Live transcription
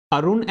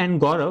Arun and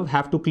Gaurav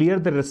have to clear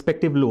their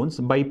respective loans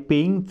by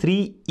paying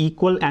 3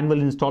 equal annual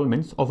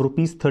installments of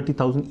rupees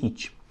 30,000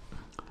 each.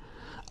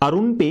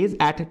 Arun pays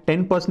at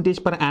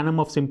 10% per annum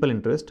of simple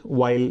interest,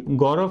 while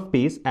Gaurav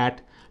pays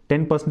at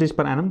 10%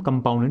 per annum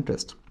compound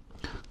interest.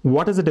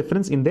 What is the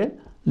difference in their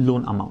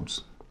loan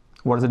amounts?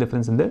 What is the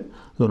difference in their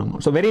loan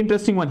amount? So very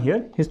interesting one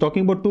here. He's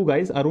talking about two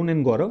guys, Arun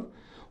and Gaurav,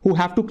 who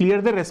have to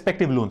clear their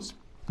respective loans,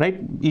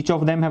 right? Each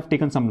of them have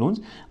taken some loans,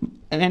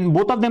 and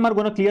both of them are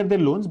going to clear their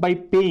loans by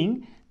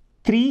paying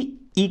 3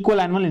 equal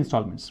annual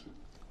installments.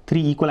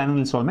 3 equal annual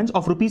installments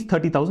of rupees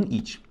 30,000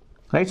 each,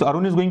 right? So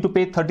Arun is going to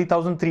pay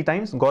 30,000 3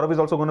 times. Gaurav is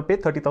also going to pay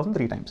 30,000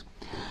 3 times.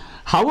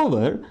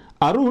 However,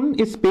 Arun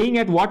is paying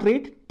at what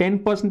rate?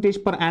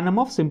 10% per annum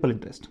of simple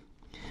interest,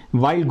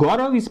 while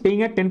Gaurav is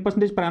paying at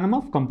 10% per annum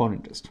of compound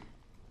interest.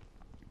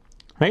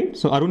 Right?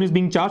 So Arun is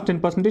being charged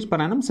 10% per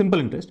annum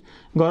simple interest.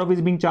 Gaurav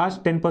is being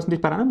charged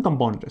 10% per annum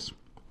compound interest.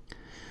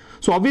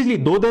 So obviously,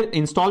 though their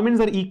installments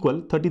are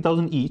equal,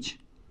 30,000 each,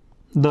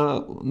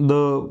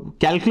 the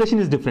calculation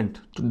is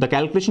different. The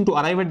calculation to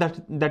arrive at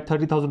that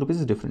 30,000 rupees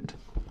is different.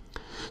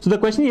 So the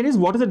question here is,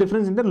 what is the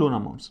difference in their loan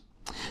amounts?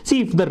 See,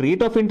 if the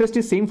rate of interest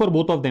is same for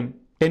both of them,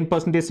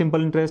 10%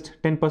 simple interest,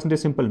 10%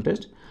 simple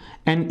interest,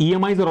 and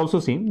EMIs are also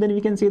same, then we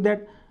can say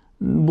that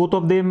both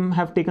of them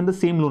have taken the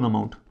same loan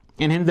amount,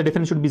 and hence the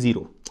difference should be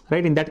 0,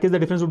 right? In that case, the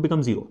difference would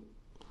become 0.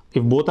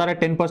 If both are at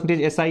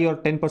 10% SI or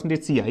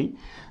 10% CI,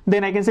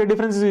 then I can say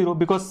difference is 0,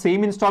 because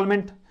same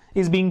installment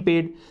is being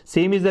paid,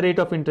 same is the rate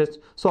of interest.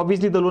 So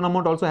obviously the loan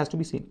amount also has to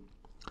be same.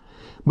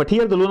 But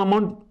here the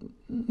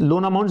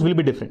loan amounts will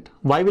be different.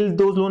 Why will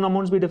those loan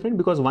amounts be different?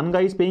 Because one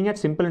guy is paying at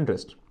simple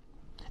interest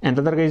and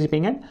the other guy is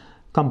paying at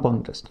compound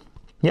interest.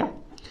 Yeah.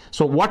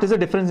 So what is the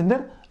difference in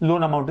their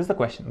loan amount is the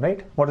question,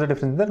 right? What is the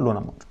difference in their loan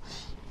amount?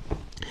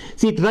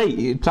 See,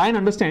 try and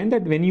understand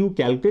that when you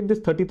calculate this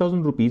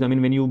 30,000 rupees, I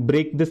mean, when you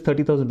break this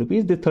 30,000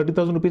 rupees, this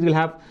 30,000 rupees will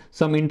have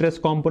some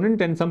interest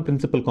component and some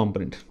principal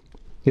component.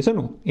 Yes or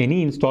no?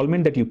 Any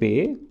installment that you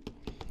pay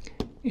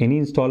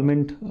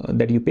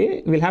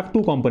will have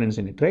 2 components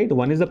in it, right?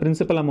 One is the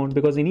principal amount,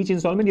 because in each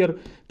installment you're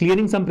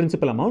clearing some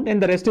principal amount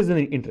and the rest is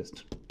the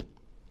interest,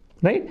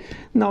 right?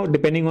 Now,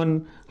 depending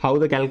on how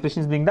the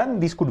calculation is being done,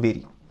 these could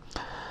vary.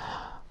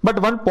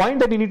 But one point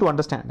that you need to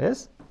understand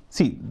is,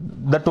 see,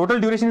 the total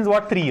duration is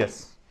what? 3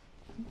 years.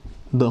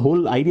 The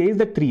whole idea is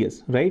that 3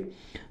 years, right?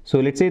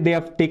 So let's say they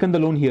have taken the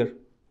loan here.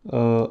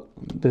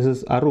 This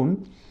is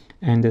Arun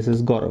and this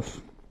is Gaurav.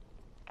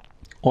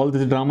 All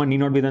this drama need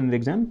not be done in the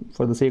exam.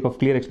 For the sake of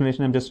clear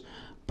explanation, I'm just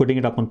putting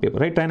it up on paper,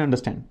 right? Try and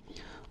understand.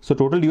 So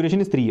total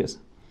duration is 3 years.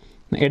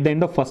 Now, at the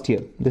end of first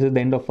year, this is the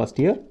end of first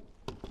year.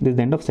 This is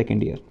the end of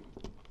second year.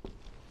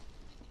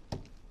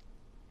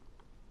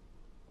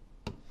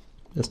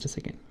 Just a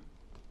second.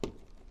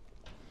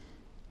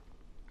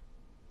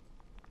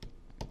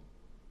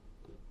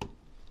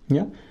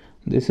 Yeah,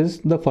 this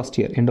is the first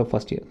year, end of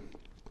first year.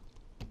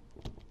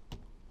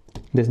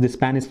 This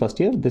span is first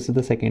year, this is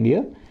the second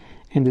year,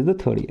 and this is the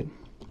third year,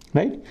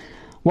 right?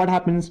 What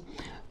happens?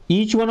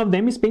 Each one of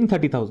them is paying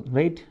 30,000,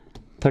 right?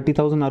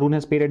 30,000 Arun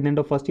has paid at the end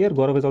of first year.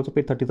 Gaurav has also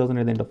paid 30,000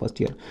 at the end of first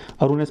year.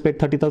 Arun has paid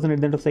 30,000 at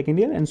the end of second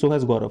year, and so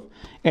has Gaurav.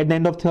 At the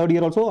end of third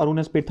year also, Arun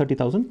has paid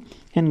 30,000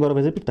 and Gaurav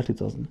has paid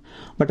 30,000.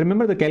 But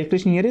remember, the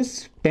calculation here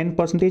is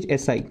 10%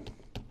 SI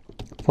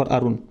for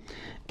Arun,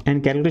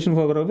 and calculation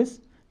for Gaurav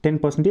is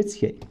 10%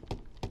 CI,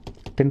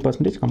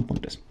 10% compound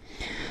interest.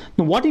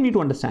 Now, what you need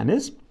to understand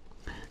is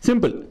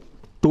simple.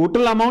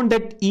 Total amount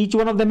that each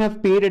one of them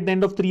have paid at the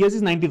end of 3 years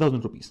is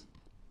 90,000 rupees.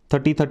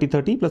 30, 30,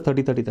 30 plus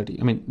 30, 30, 30.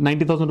 I mean,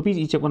 90,000 rupees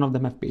each one of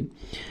them have paid.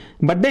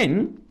 But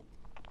then,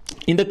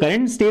 in the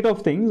current state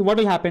of things, what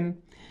will happen?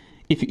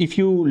 If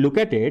you look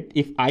at it,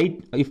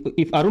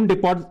 if Arun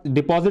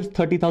deposits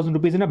 30,000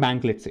 rupees in a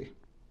bank, let's say.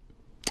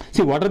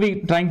 See, what are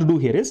we trying to do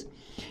here is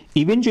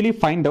eventually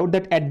find out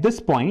that at this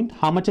point,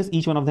 how much has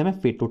each one of them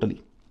have paid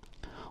totally.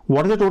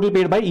 What is the total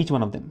paid by each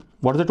one of them?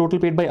 What is the total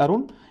paid by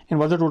Arun and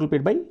what is the total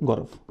paid by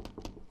Gaurav?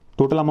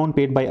 Total amount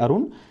paid by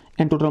Arun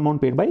and total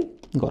amount paid by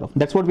Gaurav.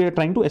 That's what we are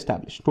trying to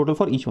establish. Total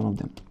for each one of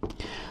them.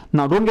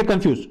 Now, don't get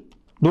confused.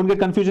 Don't get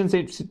confused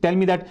and tell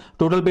me that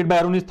total paid by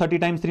Arun is 30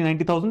 times 3,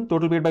 90,000.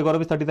 Total paid by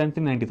Gaurav is 30 times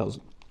 3,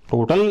 90,000.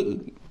 Total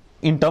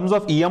in terms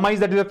of EMIs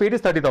that you have paid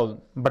is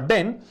 30,000. But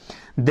then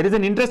there is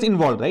an interest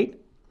involved, right?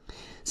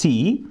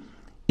 See,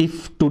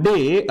 if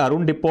today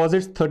Arun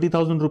deposits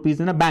 30,000 rupees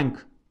in a bank,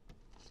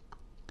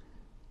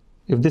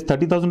 if this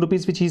 30,000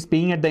 rupees which he is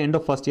paying at the end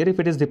of first year, if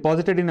it is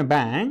deposited in a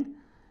bank,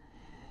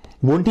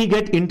 won't he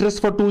get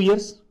interest for 2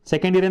 years,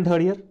 second year and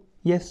third year?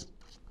 Yes.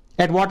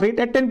 At what rate?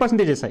 At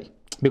 10% SI,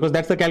 because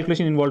that's the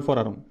calculation involved for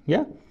Arun.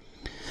 Yeah.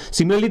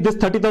 Similarly, this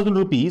 30,000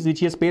 rupees which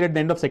he has paid at the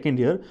end of second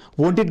year,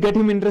 won't it get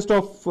him interest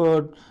of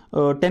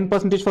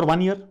 10% for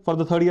 1 year for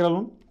the third year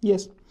alone?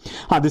 Yes.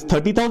 This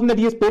 30,000 that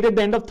he has paid at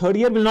the end of third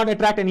year will not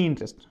attract any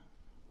interest,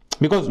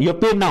 because you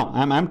have paid now.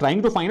 I'm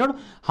trying to find out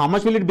how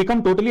much will it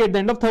become totally at the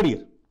end of third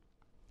year.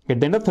 At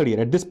the end of third year,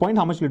 at this point,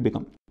 how much will it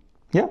become?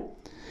 Yeah.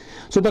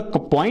 So the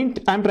point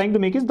I'm trying to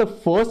make is the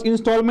first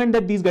installment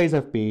that these guys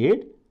have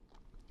paid,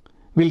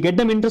 will get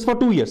them interest for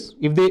 2 years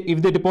if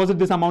they deposit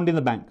this amount in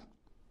the bank.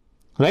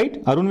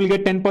 Right? Arun will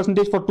get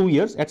 10% for 2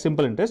 years at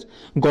simple interest.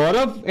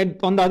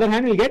 Gaurav, on the other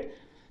hand, will get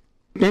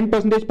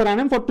 10% per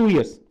annum for 2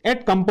 years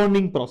at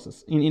compounding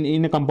process,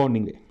 in a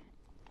compounding way.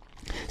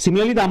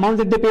 Similarly, the amounts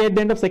that they pay at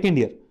the end of second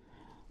year.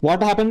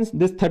 What happens?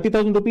 This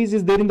 30,000 rupees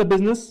is there in the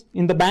business,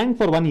 in the bank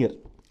for 1 year.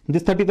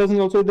 This 30,000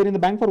 is also there in the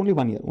bank for only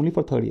 1 year, only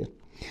for third year.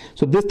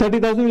 So this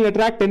 30,000 will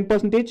attract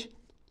 10%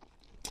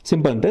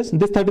 simple interest.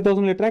 This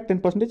 30,000 will attract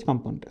 10%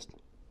 compound interest.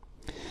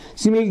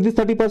 Similarly, this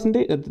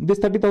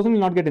 30,000 will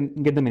not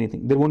get them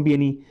anything. There won't be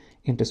any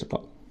interest at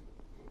all.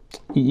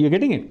 You're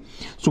getting it?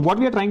 So what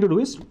we are trying to do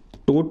is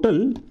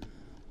total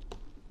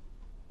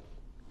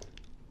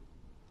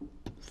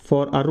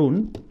for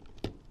Arun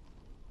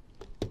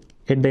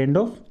at the end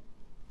of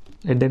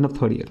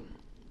third year.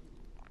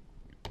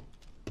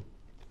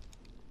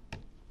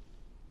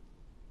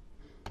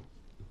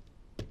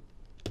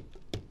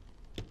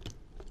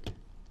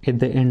 At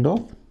the end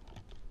of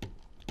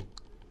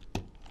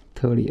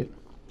third year.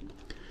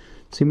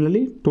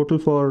 Similarly, total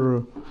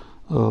for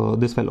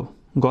this fellow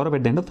Gaurav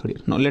at the end of third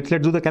year. Now let's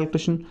do the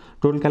calculation.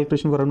 Total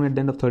calculation for Arun at the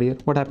end of third year.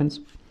 What happens?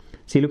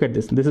 See, look at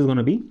this. This is going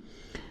to be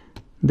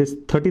this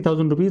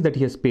 30,000 rupees that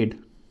he has paid.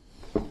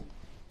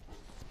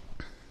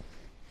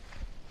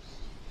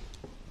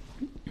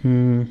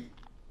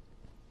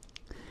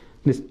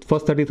 This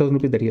first 30,000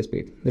 rupees that he has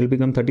paid, that will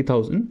become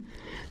 30,000.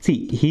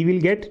 See, he will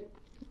get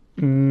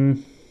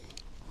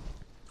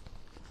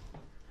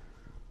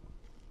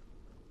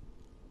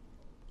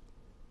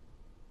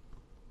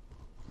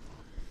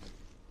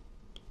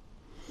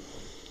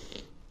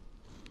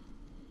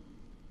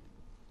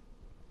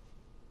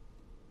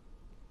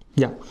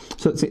yeah.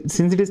 So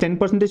since it is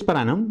 10% per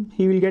annum,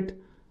 he will get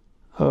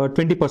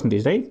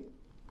 20%, right?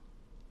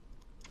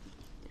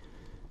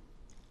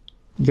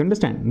 You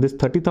understand? This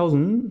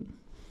 30,000.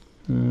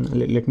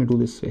 Let me do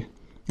this way.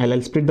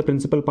 I'll split the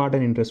principal part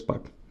and interest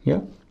part.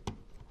 Yeah.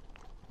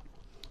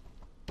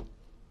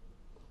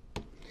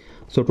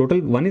 So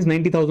total one is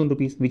 90,000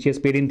 rupees, which he has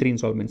paid in 3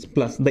 installments,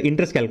 plus the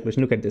interest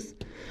calculation. Look at this.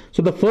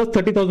 So the first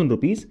 30,000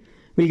 rupees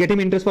will get him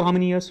interest for how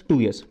many years?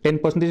 2 years.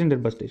 10% and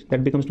 10%.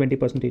 That becomes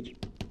 20%.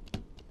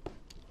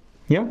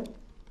 Yeah.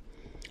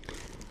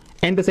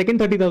 And the second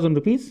 30,000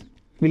 rupees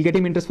will get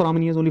him interest for how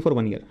many years? Only for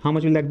 1 year. How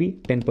much will that be?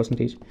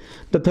 10%.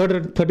 The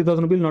third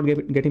 30,000 rupees will not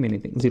get him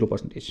anything.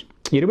 0%.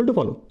 You're able to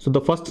follow. So the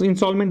first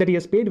installment that he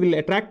has paid will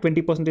attract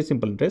 20%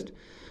 simple interest.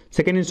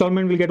 Second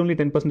installment will get only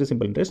 10%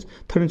 simple interest.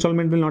 Third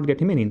installment will not get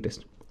him any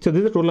interest. So this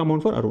is the total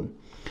amount for Arun.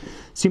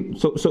 So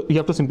you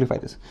have to simplify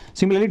this.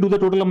 Similarly, do the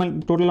total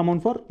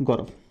amount for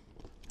Gaurav.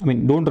 I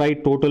mean, don't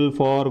write total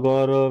for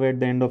Gaurav at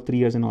the end of 3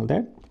 years and all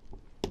that.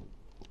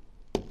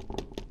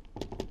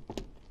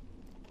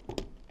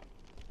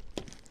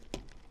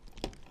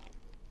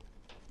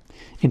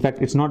 In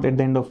fact, it's not at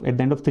the end of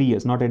 3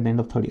 years, not at the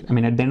end of third year. I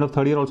mean, at the end of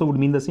third year also would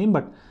mean the same,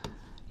 but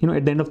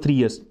at the end of 3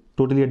 years,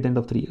 totally at the end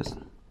of 3 years.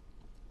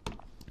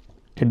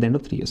 At the end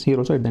of 3 years. Here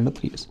also at the end of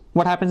 3 years.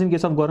 What happens in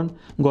case of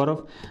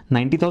Gaurav?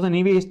 90,000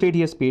 anyway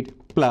he has paid,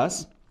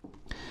 plus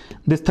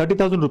this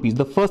 30,000 rupees.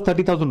 The first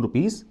 30,000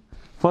 rupees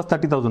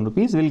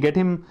will get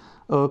him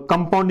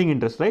compounding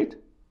interest, right?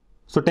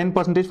 So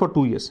 10% for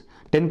 2 years.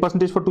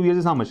 10% for 2 years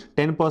is how much?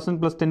 10%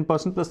 plus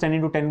 10% plus 10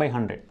 into 10 by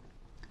 100.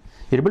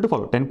 You're able to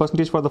follow.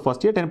 10% for the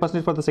first year,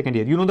 10% for the second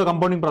year. You know the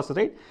compounding process,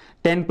 right?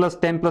 10 plus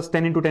 10 plus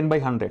 10 into 10 by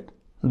 100.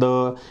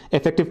 The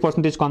effective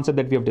percentage concept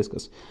that we have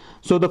discussed.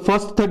 So the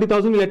first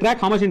 30,000 will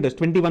attract how much interest?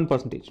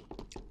 21%.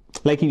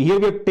 Like here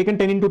we have taken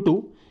 10 into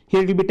 2.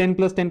 Here it will be 10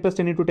 plus 10 plus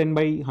 10 into 10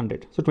 by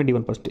 100. So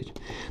 21%.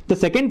 The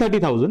second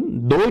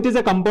 30,000, though it is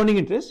a compounding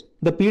interest,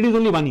 the period is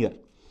only 1 year.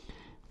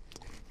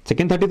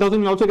 Second 30,000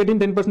 will also get him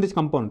 10%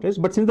 compound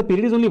interest. But since the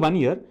period is only 1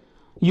 year,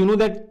 you know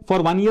that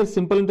for 1 year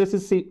simple interest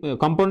is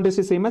compound interest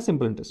is same as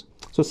simple interest.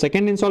 So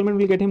second installment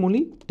will get him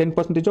only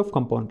 10% of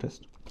compound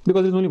interest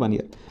because it's only 1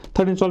 year.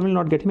 Third installment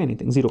will not get him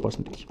anything,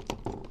 0%.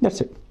 That's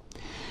it.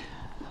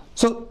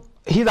 So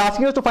he's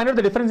asking us to find out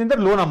the difference in the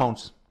loan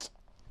amounts.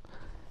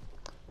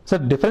 So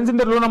difference in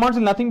the loan amounts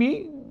will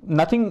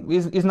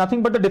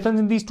nothing but the difference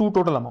in these two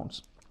total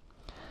amounts.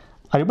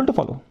 Are you able to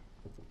follow?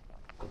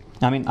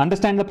 I mean,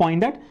 understand the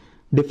point that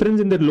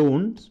difference in the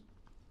loans.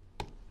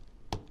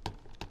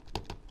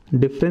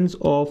 Difference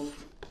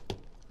of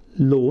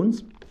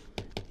loans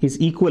is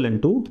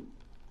equivalent to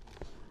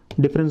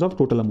difference of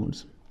total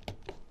amounts.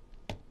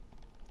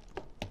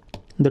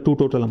 The two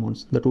total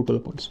amounts.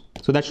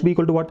 So that should be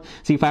equal to what?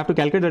 See, if I have to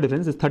calculate the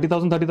difference, is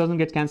 30,000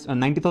 gets cancelled,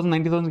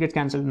 90,000 gets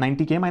cancelled,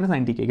 90k minus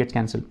 90k gets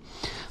cancelled.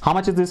 How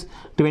much is this?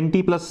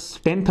 20 plus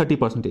 10,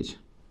 30%.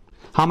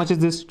 How much is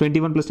this?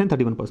 21 plus 10,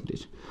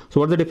 31%. So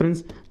what's the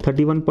difference?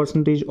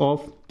 31%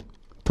 of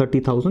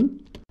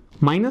 30,000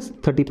 minus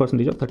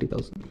 30% of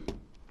 30,000.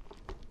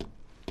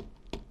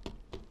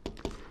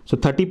 So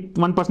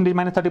 31%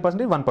 minus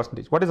 30% is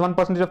 1%. What is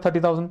 1% of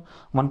 30,000?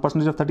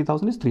 1% of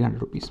 30,000 is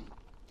 300 rupees.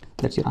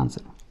 That's your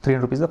answer.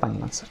 300 rupees is the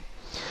final answer.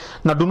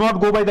 Now, do not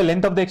go by the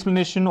length of the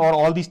explanation or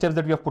all these steps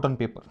that we have put on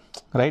paper,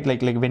 right?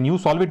 Like when you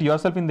solve it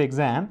yourself in the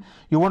exam,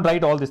 you won't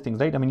write all these things,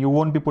 right? I mean, you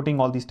won't be putting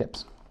all these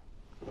steps.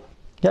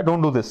 Yeah,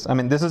 don't do this. I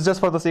mean, this is just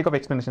for the sake of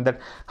explanation that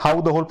how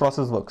the whole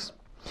process works.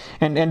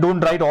 And don't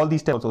write all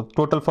these steps also,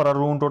 total for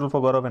Arun, total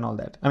for Gaurav and all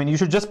that. I mean, you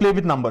should just play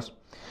with numbers.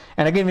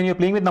 And again, when you're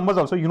playing with numbers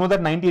also, you know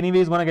that 90 anyway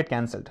is going to get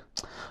cancelled.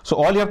 So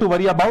all you have to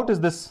worry about is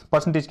this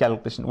percentage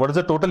calculation. What is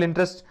the total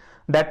interest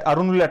that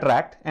Arun will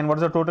attract and what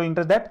is the total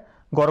interest that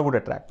Gaurav would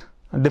attract?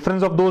 The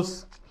difference of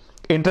those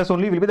interests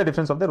only will be the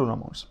difference of the loan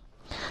amounts.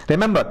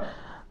 Remember,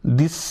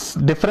 this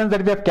difference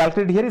that we have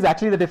calculated here is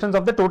actually the difference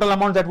of the total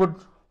amount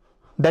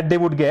that they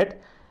would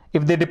get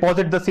if they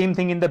deposit the same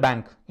thing in the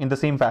bank in the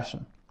same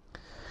fashion.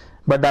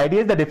 But the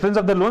idea is the difference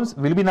of the loans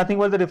will be nothing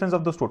but the difference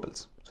of those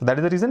totals. So that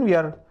is the reason we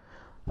are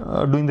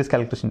doing this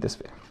calculation this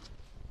way.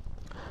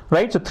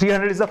 Right? So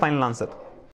 300 is the final answer.